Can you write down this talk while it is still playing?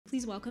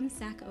please welcome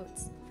Zach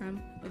Oates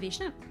from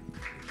Ovation Up.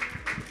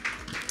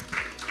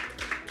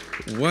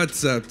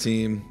 What's up,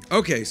 team?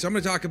 Okay, so I'm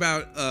going to talk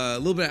about a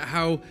little bit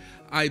how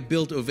I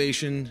built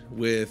Ovation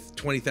with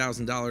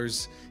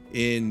 $20,000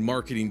 in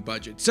marketing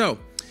budget. So,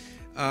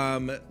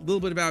 a little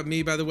bit about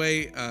me, by the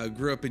way.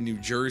 Grew up in New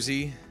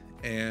Jersey,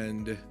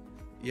 and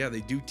yeah, they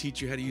do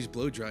teach you how to use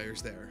blow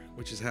dryers there,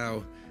 which is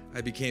how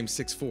I became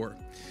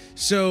 6'4".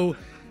 So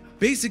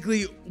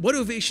basically what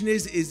Ovation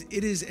is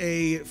it is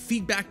a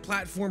feedback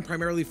platform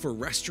primarily for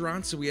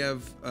restaurants. So we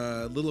have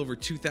a little over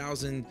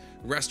 2,000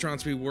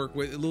 restaurants we work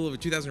with, a little over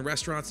 2,000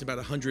 restaurants, and about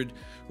 100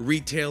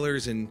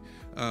 retailers, and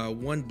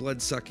one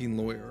blood-sucking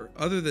lawyer.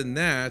 Other than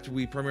that,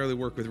 we primarily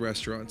work with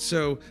restaurants.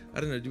 So I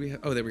don't know, do we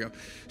have, oh, there we go.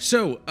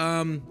 So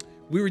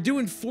we were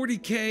doing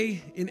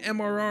 40K in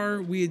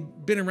MRR. We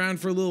had been around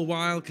for a little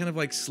while, kind of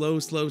like slow.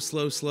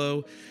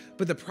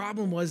 But the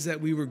problem was that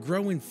we were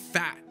growing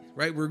fat,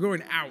 right? We were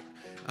going out.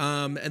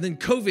 And then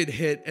COVID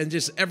hit and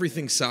just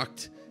everything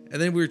sucked.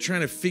 And then we were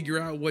trying to figure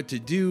out what to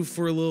do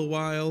for a little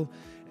while.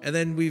 And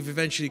then we've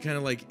eventually kind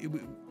of like,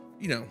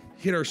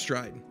 hit our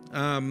stride.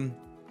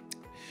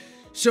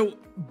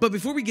 But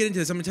before we get into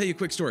this, I'm gonna tell you a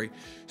quick story.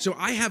 So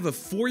I have a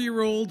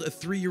 4-year-old, a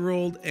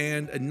 3-year-old,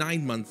 and a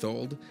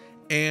 9-month-old.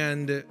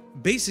 And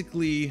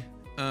basically,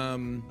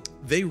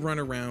 they run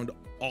around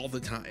all the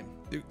time.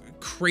 They're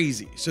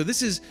crazy. So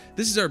this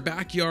is our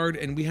backyard,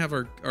 and we have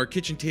our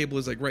kitchen table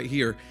is like right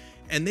here.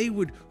 And they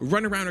would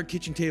run around our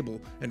kitchen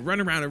table and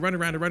run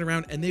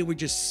around, and they would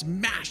just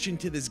smash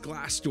into this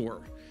glass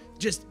door,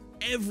 just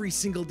every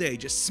single day,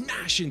 just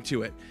smash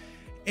into it.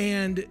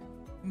 And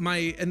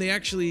they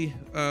actually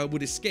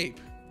would escape.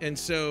 And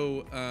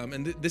so,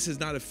 this is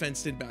not a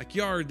fenced-in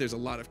backyard. There's a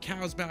lot of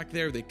cows back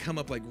there. They come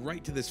up like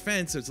right to this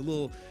fence. So it's a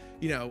little,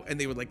 and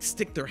they would like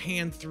stick their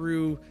hand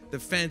through the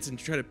fence and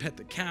try to pet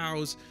the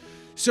cows.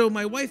 So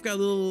my wife got a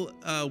little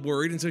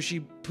worried, and so she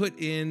put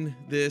in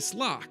this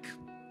lock.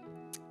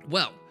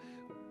 Well,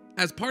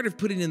 as part of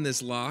putting in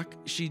this lock,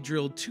 she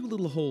drilled 2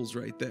 little holes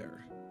right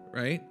there,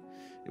 right?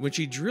 When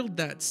she drilled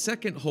that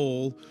second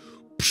hole,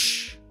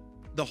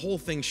 the whole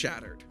thing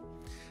shattered.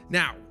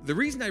 Now, the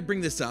reason I bring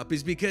this up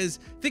is because,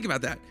 think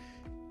about that.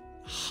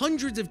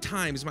 Hundreds of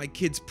times my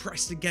kids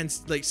pressed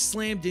against, like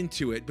slammed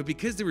into it, but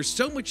because there was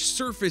so much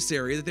surface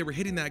area that they were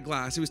hitting that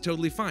glass, it was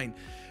totally fine.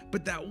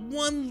 But that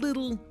one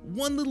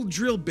little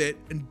drill bit,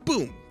 and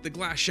boom, the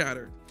glass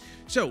shattered.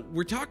 So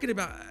we're talking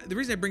about, the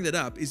reason I bring that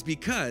up is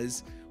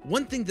because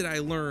one thing that I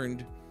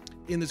learned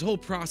in this whole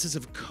process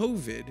of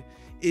COVID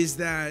is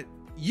that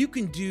you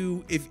can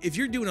do, if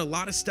you're doing a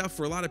lot of stuff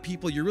for a lot of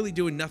people, you're really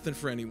doing nothing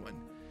for anyone.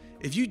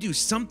 If you do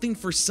something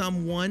for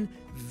someone,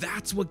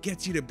 that's what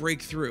gets you to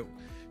break through.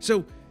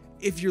 So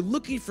if you're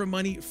looking for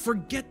money,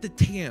 forget the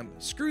TAM.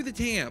 Screw the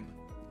TAM.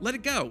 Let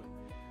it go.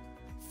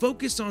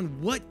 Focus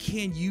on what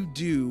can you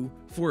do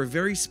for a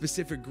very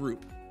specific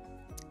group.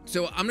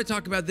 So I'm going to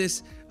talk about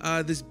this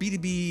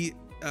B2B,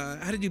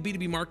 how to do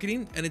B2B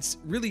marketing, and it's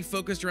really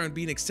focused around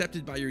being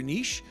accepted by your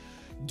niche.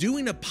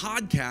 Doing a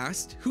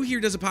podcast. Who here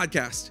does a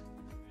podcast?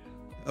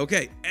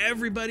 Okay,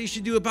 everybody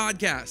should do a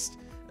podcast,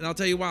 and I'll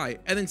tell you why.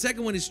 And then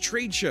second one is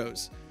trade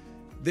shows.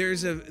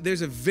 There's a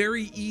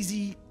very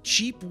easy,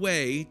 cheap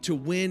way to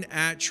win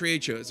at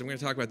trade shows. I'm going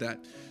to talk about that.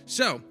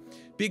 So,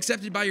 be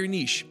accepted by your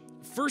niche.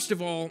 First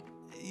of all,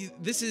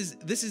 this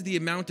is the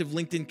amount of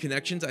LinkedIn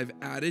connections I've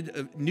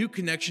added, new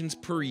connections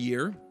per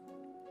year.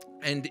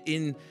 And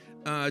in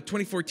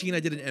 2014, I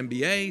did an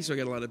MBA, so I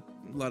got a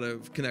lot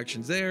of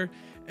connections there.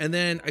 And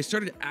then I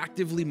started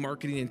actively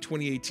marketing in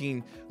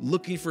 2018,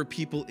 looking for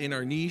people in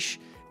our niche.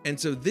 And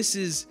so this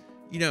is,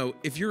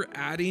 if you're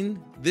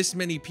adding this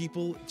many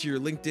people to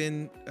your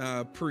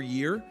LinkedIn per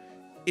year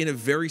in a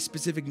very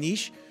specific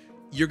niche,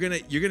 you're gonna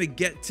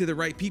get to the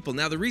right people.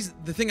 Now, the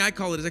thing I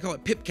call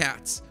it pip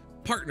cats.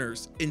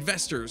 Partners,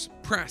 investors,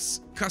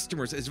 press,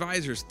 customers,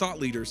 advisors,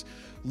 thought leaders.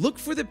 Look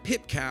for the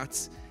pip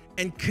cats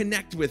and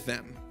connect with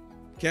them.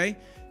 Okay?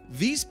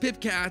 These pip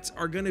cats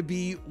are going to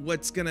be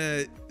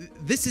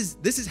this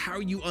is how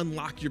you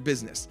unlock your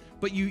business.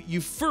 But you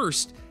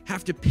first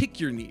have to pick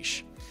your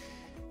niche.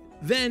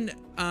 Then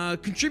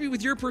contribute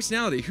with your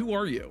personality. Who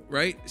are you,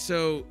 right?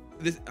 So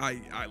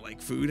I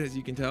like food, as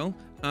you can tell.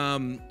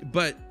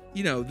 But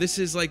this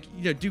is like,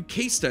 do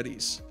case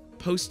studies,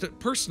 post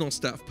personal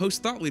stuff,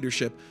 post thought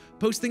leadership,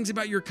 post things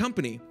about your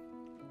company.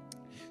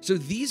 So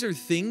these are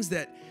things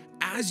that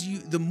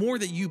the more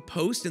that you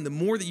post and the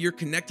more that you're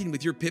connecting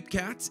with your pip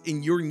cats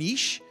in your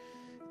niche,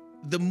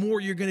 the more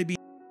you're going to be.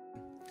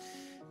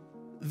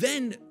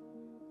 Then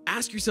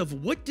ask yourself,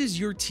 what does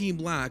your team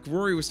lack?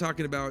 Rory was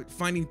talking about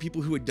finding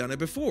people who had done it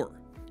before,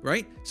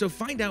 right? So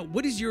find out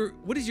what does your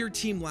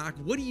team lack?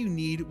 What do you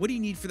need? What do you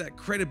need for that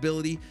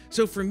credibility?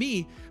 So for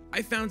me,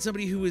 I found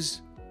somebody who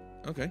was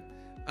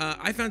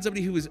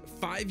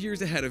 5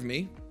 years ahead of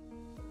me.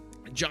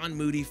 John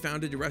Moody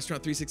founded a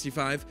Restaurant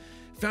 365,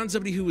 found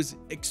somebody who was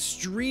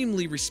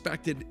extremely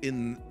respected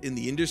in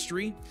the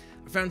industry.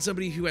 I found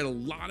somebody who had a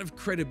lot of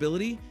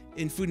credibility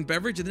in food and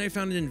beverage. And then I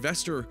found an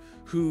investor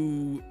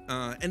who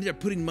ended up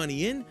putting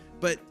money in,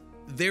 but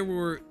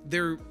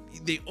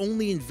they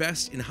only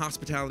invest in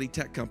hospitality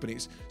tech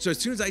companies. So as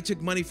soon as I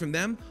took money from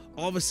them,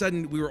 all of a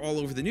sudden we were all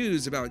over the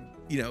news about,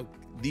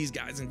 these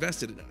guys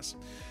invested in us.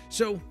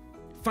 So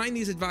find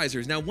these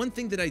advisors. Now, one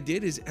thing that I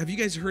did is, have you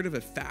guys heard of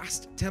a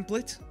FAST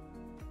template?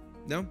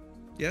 No?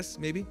 Yes?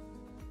 Maybe?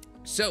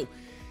 So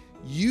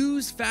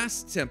use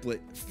FAST template,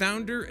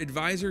 founder,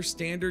 advisor,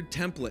 standard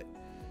template.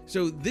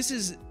 So this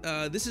is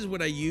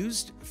what I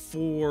used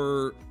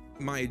for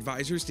my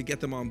advisors to get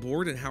them on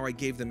board, and how I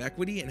gave them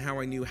equity, and how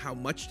I knew how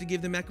much to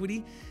give them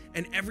equity.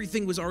 And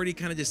everything was already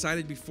kind of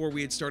decided before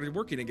we had started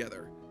working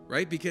together,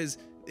 right? Because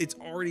it's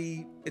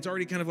already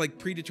kind of like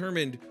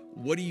predetermined.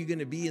 What are you going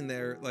to be in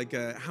there? Like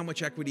how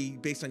much equity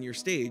based on your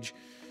stage.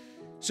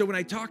 So when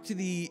I talk to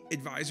the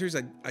advisors,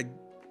 I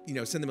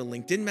send them a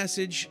LinkedIn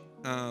message.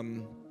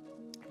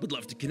 Would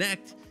love to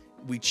connect.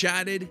 We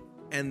chatted,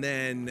 and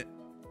then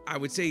I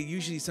would say,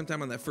 usually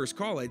sometime on that first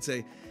call, I'd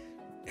say,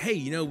 hey,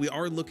 we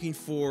are looking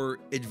for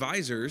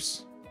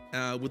advisors.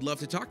 Would love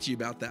to talk to you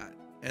about that.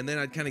 And then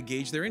I'd kind of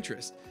gauge their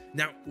interest.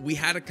 Now, we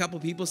had a couple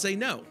people say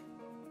no,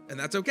 and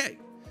that's okay.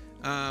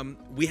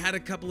 We had a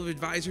couple of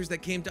advisors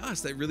that came to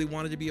us that really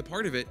wanted to be a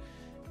part of it.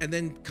 And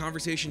then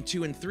conversation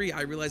 2 and 3,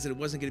 I realized that it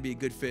wasn't going to be a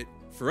good fit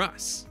for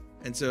us.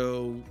 And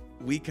so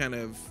we kind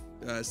of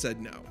said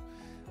no.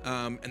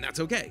 And that's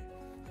okay.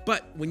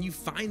 But when you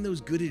find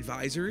those good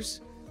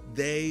advisors,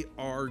 they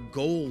are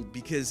gold,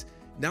 because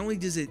not only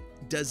does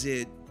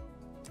it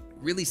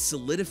really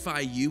solidify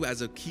you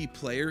as a key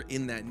player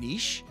in that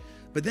niche,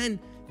 but then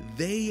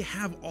they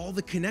have all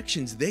the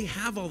connections, they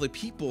have all the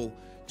people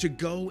to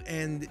go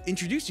and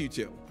introduce you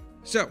to.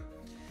 So,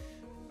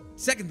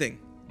 second thing,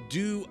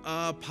 do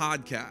a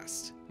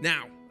podcast.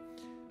 Now,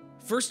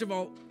 first of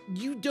all,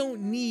 you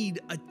don't need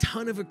a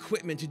ton of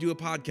equipment to do a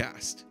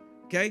podcast,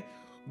 okay?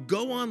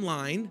 Go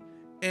online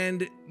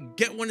and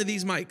get one of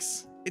these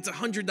mics. It's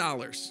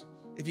 $100.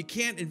 If you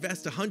can't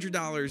invest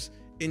 $100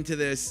 into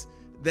this,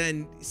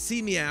 then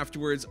see me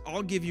afterwards.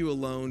 I'll give you a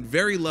loan,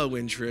 very low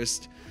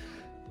interest.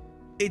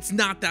 It's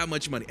not that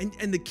much money.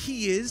 And the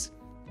key is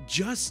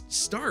just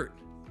start.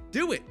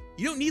 Do it.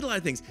 You don't need a lot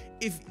of things.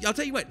 I'll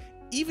tell you what,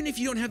 even if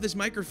you don't have this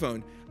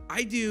microphone,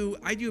 I do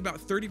about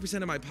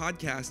 30% of my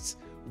podcasts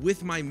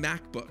with my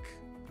MacBook.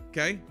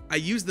 Okay? I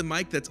use the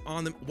mic that's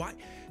on them. Why?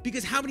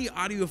 Because how many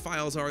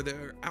audiophiles are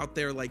there out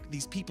there, like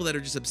these people that are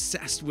just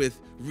obsessed with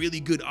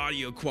really good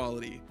audio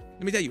quality?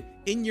 Let me tell you,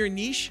 in your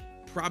niche,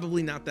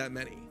 probably not that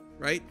many,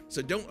 right?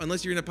 So don't,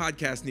 unless you're in a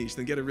podcast niche,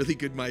 then get a really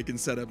good mic and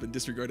set up and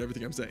disregard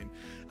everything I'm saying.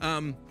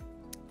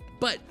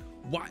 But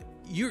why?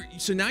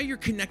 So now you're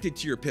connected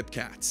to your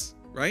pipcats,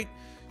 right?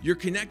 You're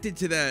connected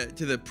to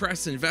the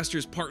press,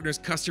 investors, partners,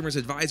 customers,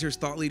 advisors,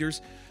 thought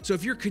leaders. So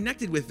if you're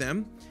connected with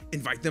them,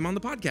 invite them on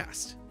the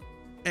podcast.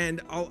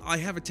 And I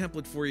have a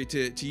template for you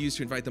to use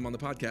to invite them on the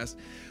podcast.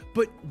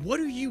 But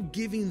what are you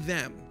giving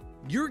them?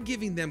 You're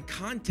giving them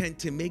content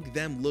to make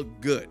them look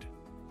good,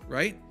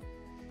 right?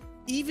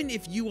 Even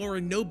if you are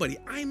a nobody,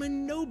 I'm a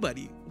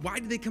nobody. Why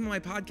did they come on my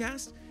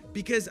podcast?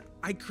 Because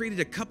I created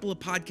a couple of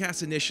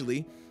podcasts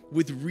initially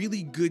with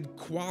really good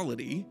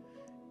quality,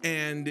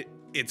 and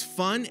it's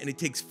fun, and it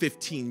takes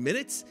 15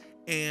 minutes,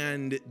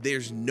 and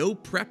there's no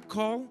prep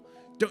call.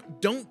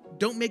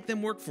 Don't make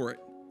them work for it.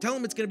 Tell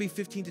them it's going to be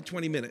 15 to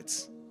 20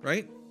 minutes,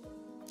 right?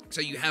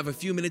 So you have a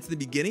few minutes at the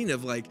beginning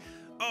of like,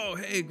 oh,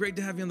 hey, great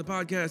to have you on the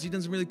podcast. You've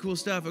done some really cool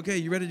stuff. Okay,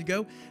 you ready to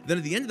go? Then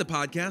at the end of the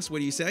podcast, what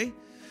do you say?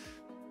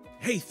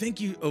 Hey, thank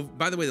you. Oh,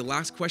 by the way, the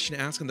last question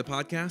to ask on the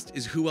podcast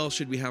is, who else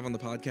should we have on the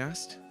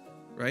podcast,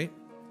 right?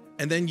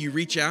 And then you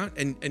reach out,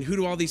 and who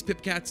do all these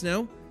pipcats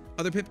know?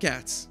 Other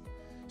pipcats.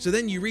 So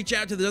then you reach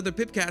out to the other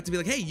pipcats and be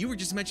like, hey, you were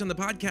just mentioned on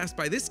the podcast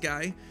by this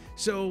guy,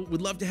 so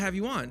would love to have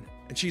you on.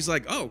 And she's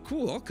like, oh,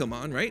 cool, I'll come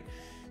on, right?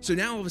 So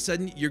now all of a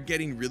sudden you're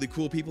getting really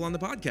cool people on the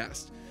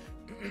podcast.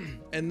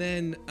 And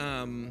then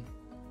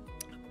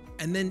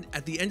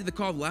at the end of the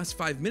call, the last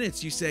 5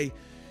 minutes, you say,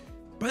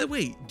 by the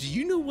way, do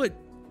you know what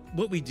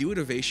we do at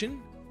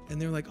Ovation? And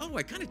they're like, oh,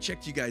 I kind of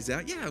checked you guys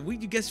out. Yeah, we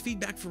do guest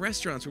feedback for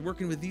restaurants. We're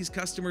working with these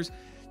customers.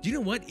 Do you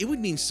know what? It would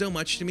mean so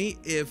much to me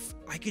if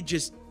I could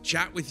just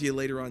chat with you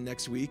later on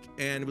next week,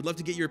 and would love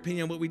to get your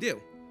opinion on what we do.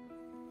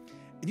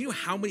 And you know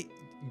how many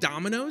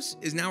Domino's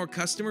is now a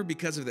customer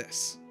because of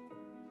this,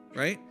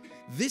 right?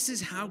 This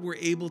is how we're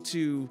able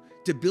to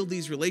build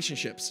these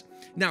relationships.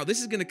 Now,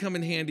 this is going to come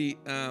in handy.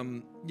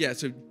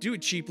 So do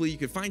it cheaply. You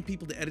can find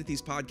people to edit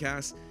these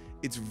podcasts.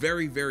 It's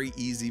very, very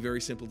easy,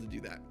 very simple to do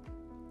that.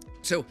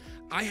 So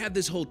I have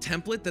this whole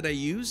template that I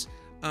use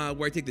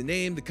where I take the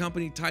name, the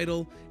company,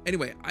 title.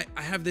 Anyway,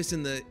 I have this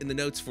in the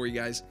notes for you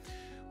guys,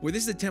 where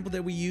this is the template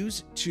that we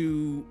use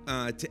to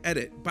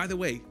edit. By the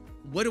way,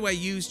 what do I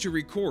use to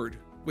record?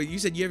 Wait, you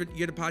said you had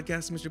a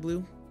podcast, Mr.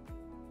 Blue?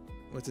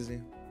 What's his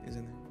name? Is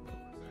in there?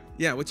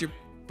 Yeah, what's your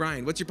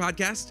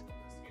podcast?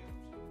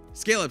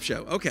 Scale Up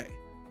Show. Okay.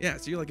 Yeah,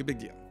 so you're like a big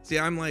deal. See,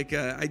 I'm like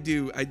I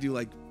do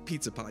like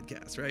pizza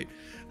podcasts, right?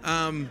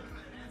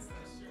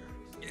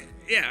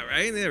 Yeah,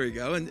 right. There we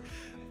go. And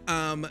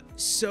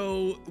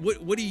so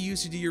what do you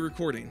use to do your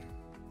recording?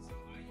 So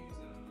I use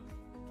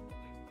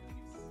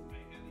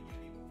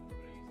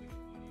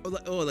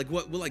like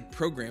what like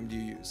program do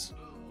you use?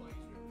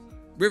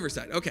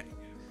 Riverside. Okay.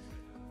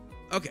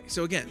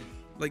 So again,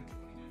 like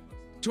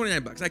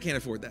 $29. I can't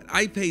afford that.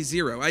 I pay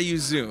 $0. I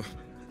use Zoom.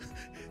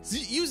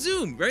 Use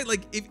Zoom, right?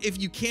 Like if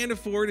you can't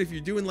afford, if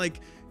you're doing like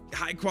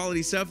high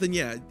quality stuff, then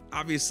yeah,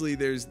 obviously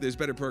there's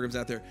better programs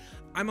out there.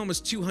 I'm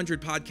almost 200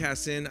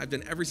 podcasts in. I've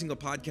done every single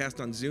podcast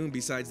on Zoom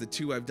besides the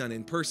 2 I've done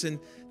in person.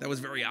 That was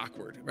very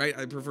awkward, right?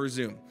 I prefer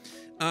Zoom.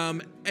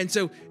 And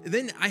so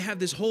then I have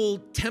this whole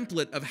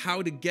template of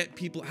how to get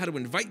people, how to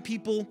invite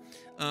people,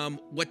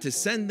 what to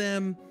send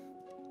them,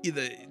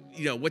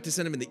 what to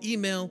send them in the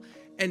email.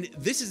 And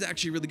this is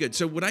actually really good.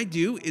 So what I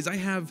do is I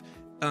have,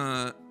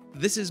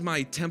 this is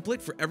my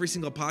template for every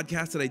single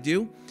podcast that I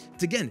do.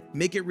 To again,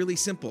 make it really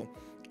simple.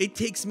 It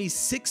takes me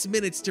 6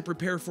 minutes to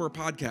prepare for a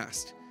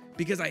podcast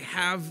because I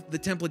have the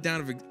template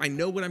down of, I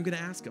know what I'm going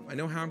to ask them. I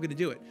know how I'm going to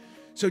do it.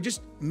 So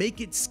just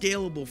make it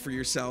scalable for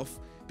yourself,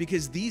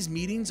 because these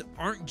meetings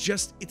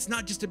it's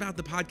not just about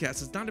the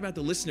podcast. It's not about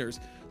the listeners.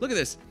 Look at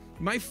this.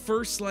 My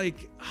first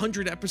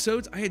 100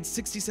 episodes, I had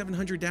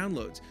 6,700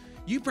 downloads.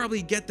 You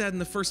probably get that in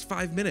the first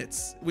 5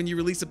 minutes when you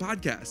release a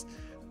podcast.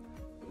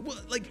 Well,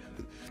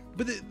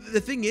 but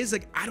the thing is,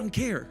 I don't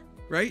care,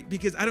 right?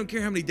 Because I don't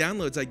care how many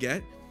downloads I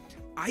get.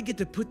 I get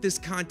to put this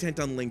content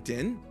on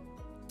LinkedIn.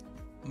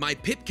 My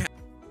PipCat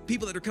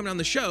people that are coming on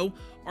the show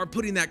are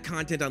putting that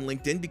content on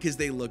LinkedIn because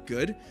they look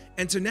good.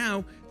 And so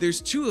now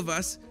there's 2 of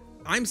us.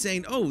 I'm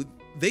saying, oh,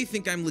 they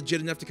think I'm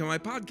legit enough to come on my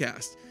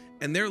podcast.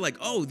 And they're like,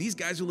 oh, these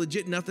guys are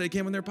legit enough that I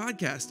came on their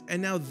podcast.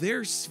 And now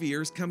their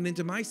sphere is coming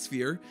into my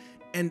sphere.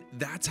 And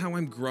that's how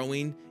I'm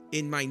growing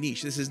in my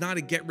niche. This is not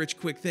a get rich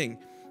quick thing.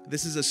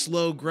 This is a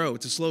slow grow.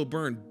 It's a slow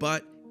burn,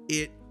 but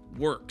it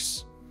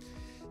works.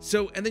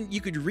 So, and then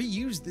you could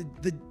reuse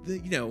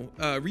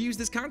reuse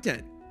this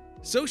content.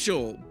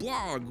 Social,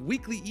 blog,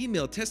 weekly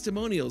email,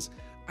 testimonials.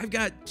 I've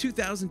got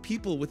 2,000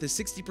 people with a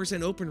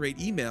 60% open rate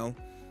email.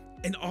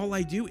 And all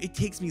I do, it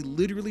takes me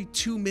literally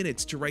 2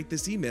 minutes to write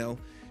this email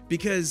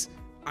because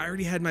I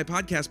already had my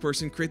podcast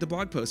person create the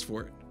blog post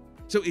for it.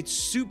 So it's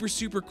super,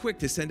 super quick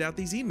to send out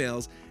these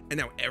emails. And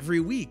now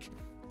every week,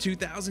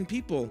 2,000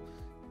 people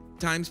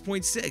times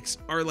 0.6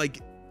 are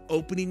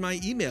opening my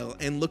email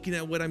and looking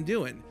at what I'm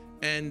doing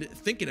and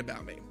thinking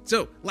about me.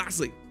 So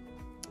lastly,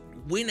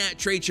 win at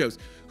trade shows.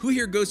 Who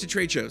here goes to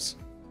trade shows?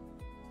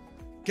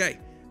 Okay.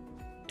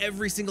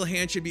 Every single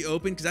hand should be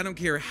open because I don't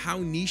care how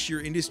niche your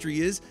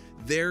industry is,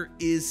 there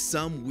is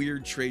some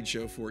weird trade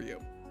show for you,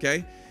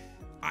 okay?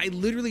 I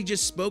literally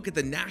just spoke at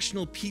the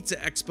National Pizza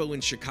Expo in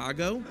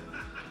Chicago.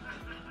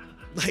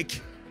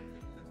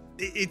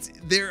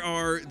 There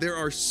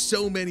are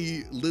so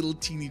many little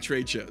teeny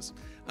trade shows.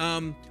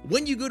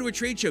 When you go to a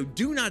trade show,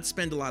 do not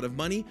spend a lot of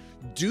money.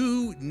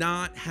 Do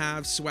not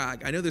have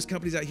swag. I know there's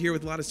companies out here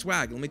with a lot of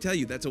swag. Let me tell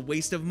you, that's a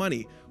waste of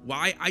money.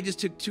 Why? I just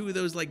took 2 of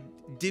those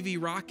Divi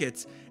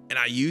rockets and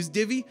I used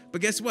Divi,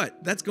 but guess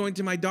what? That's going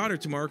to my daughter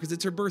tomorrow because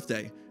it's her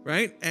birthday,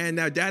 right? And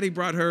now daddy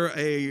brought her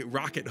a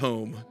rocket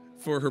home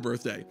for her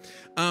birthday.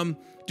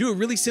 Do a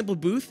really simple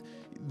booth.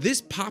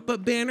 This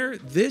pop-up banner,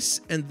 this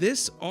and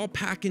this all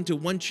pack into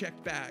one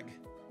checked bag,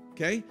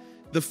 okay?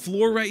 The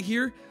floor right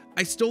here,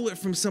 I stole it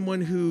from someone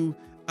who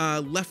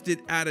left it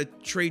at a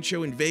trade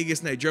show in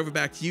Vegas and I drove it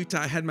back to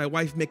Utah. I had my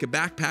wife make a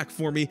backpack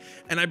for me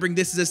and I bring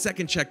this as a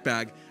second check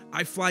bag.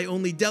 I fly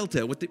only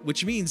Delta,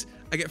 which means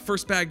I get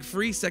first bag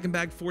free, second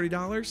bag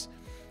 $40.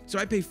 So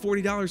I pay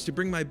 $40 to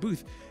bring my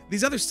booth.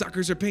 These other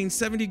suckers are paying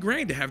 70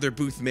 grand to have their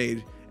booth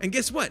made. And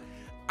guess what?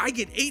 I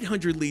get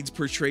 800 leads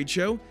per trade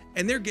show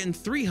and they're getting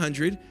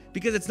 300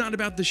 because it's not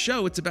about the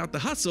show, it's about the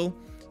hustle.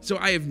 So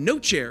I have no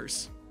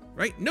chairs,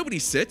 right? Nobody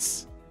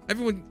sits.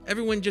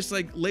 Everyone just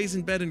lays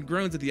in bed and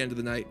groans at the end of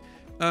the night.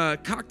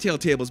 Cocktail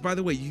tables, by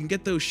the way, you can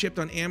get those shipped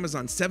on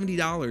Amazon,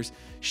 $70.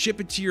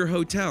 Ship it to your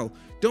hotel.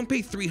 Don't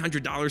pay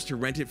 $300 to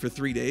rent it for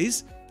 3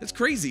 days. That's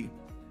crazy.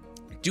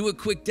 Do a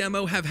quick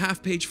demo, have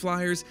half-page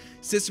flyers,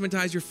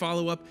 systematize your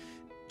follow-up.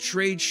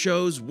 Trade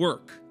shows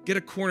work. Get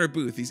a corner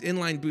booth. These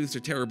inline booths are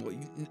terrible.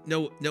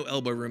 No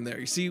elbow room there.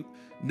 You see,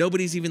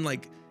 nobody's even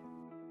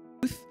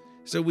booth.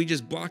 So we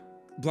just block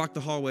the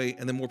hallway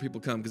and then more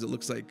people come because it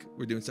looks like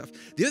we're doing stuff.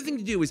 The other thing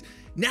to do is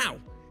now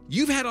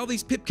you've had all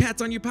these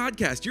PipCats on your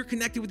podcast. You're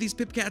connected with these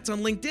PipCats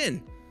on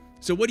LinkedIn.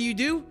 So what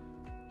do?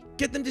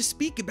 Get them to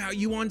speak about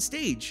you on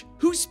stage.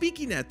 Who's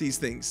speaking at these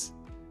things?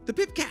 The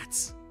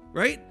PipCats,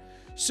 right?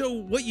 So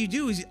what you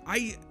do is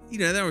I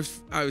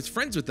was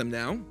friends with them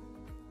now.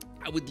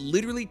 I would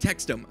literally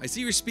text them. I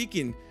see you're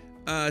speaking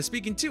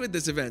too at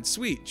this event.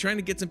 Sweet. Trying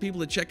to get some people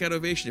to check out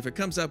Ovation. If it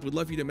comes up, we'd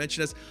love for you to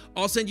mention us.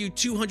 I'll send you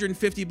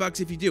 $250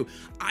 if you do.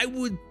 I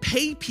would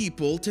pay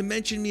people to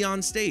mention me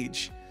on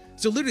stage.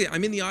 So literally,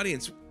 I'm in the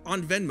audience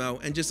on Venmo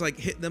and just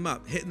hitting them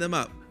up.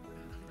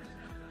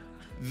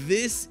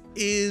 This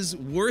is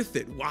worth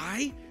it.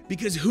 Why?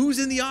 Because who's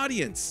in the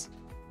audience?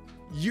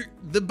 You're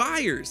the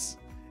buyers.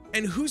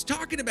 And who's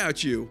talking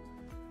about you?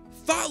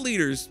 Thought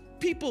leaders,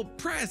 people,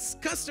 press,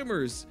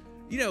 customers,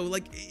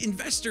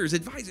 investors,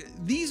 advisors.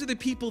 These are the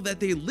people that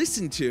they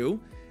listen to.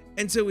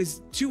 And so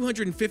is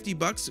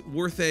 $250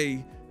 worth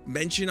a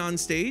mention on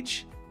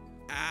stage?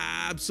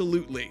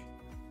 Absolutely.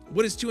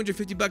 What is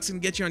 $250 gonna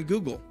get you on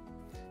Google?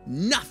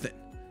 Nothing.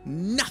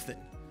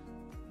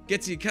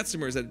 Gets you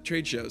customers at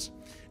trade shows.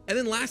 And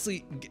then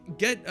lastly,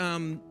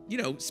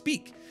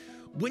 speak.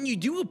 When you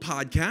do a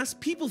podcast,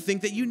 people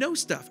think that you know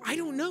stuff. I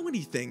don't know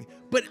anything,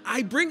 but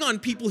I bring on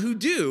people who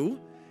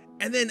do,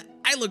 and then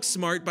I look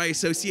smart by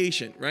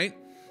association, right?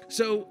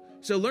 So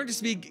learn to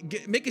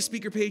speak, make a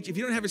speaker page. If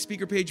you don't have a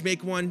speaker page,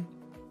 make one.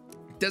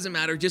 Doesn't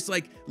matter. Just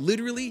like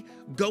literally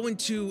go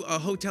into a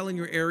hotel in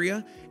your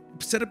area,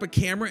 set up a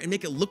camera and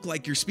make it look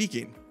like you're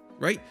speaking,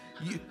 right?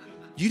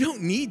 You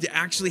don't need to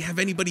actually have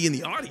anybody in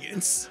the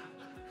audience,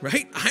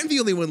 right? I'm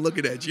the only one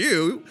looking at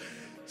you.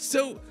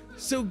 So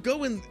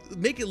go and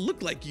make it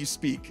look like you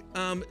speak.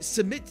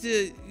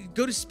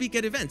 Go to speak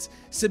at events.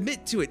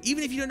 Submit to it,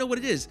 even if you don't know what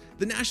it is.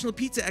 The National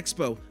Pizza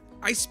Expo.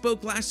 I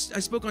spoke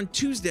on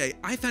Tuesday.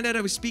 I found out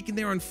I was speaking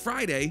there on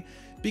Friday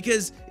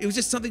because it was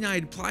just something I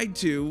had applied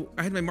to.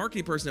 I had my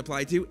marketing person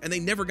apply to, and they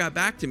never got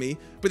back to me.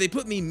 But they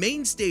put me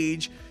main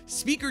stage,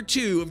 speaker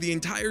 2 of the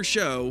entire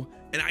show,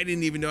 and I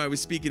didn't even know I was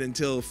speaking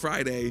until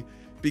Friday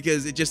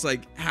because it just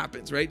like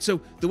happens, right? So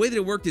the way that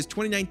it worked is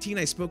 2019,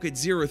 I spoke at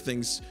 0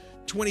 things.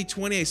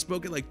 2020, I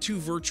spoke at like 2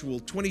 virtual.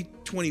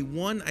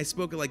 2021, I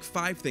spoke at like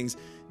 5 things.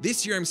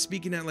 This year, I'm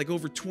speaking at like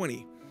over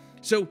 20.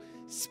 So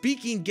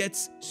speaking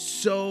gets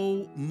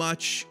so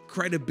much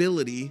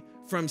credibility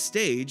from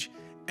stage.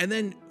 And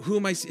then who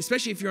am I,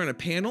 especially if you're on a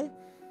panel,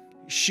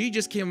 she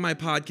just came on my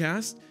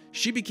podcast.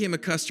 She became a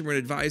customer and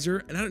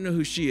advisor, and I don't know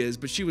who she is,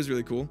 but she was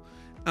really cool.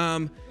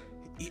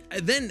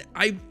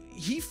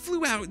 He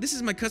flew out, this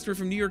is my customer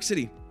from New York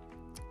City,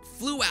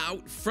 flew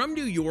out from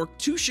New York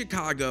to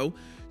Chicago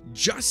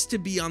just to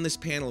be on this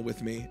panel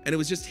with me. And it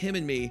was just him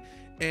and me.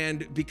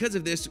 And because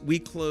of this, we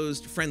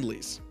closed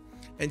Friendlies.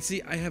 And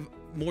see, I have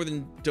more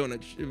than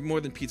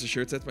pizza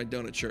shirts. That's my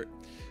donut shirt.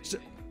 So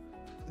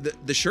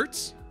the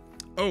shirts?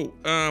 3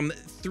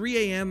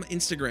 a.m.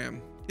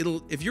 Instagram.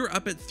 If you're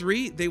up at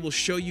 3, they will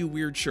show you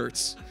weird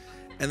shirts.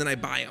 And then I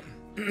buy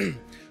them.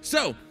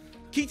 So,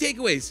 key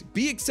takeaways.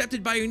 Be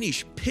accepted by your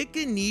niche. Pick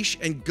a niche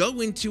and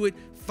go into it.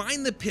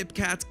 Find the Pip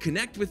Cats,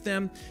 connect with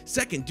them.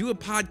 Second, do a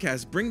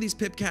podcast. Bring these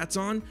Pip Cats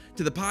on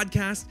to the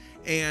podcast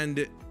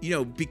and,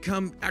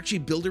 actually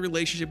build a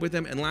relationship with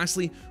them. And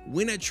lastly,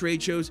 win at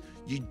trade shows.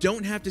 You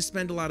don't have to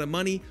spend a lot of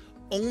money.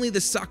 Only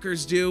the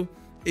suckers do.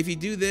 If you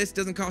do this,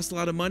 doesn't cost a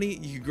lot of money,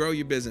 you can grow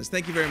your business.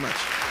 Thank you very much.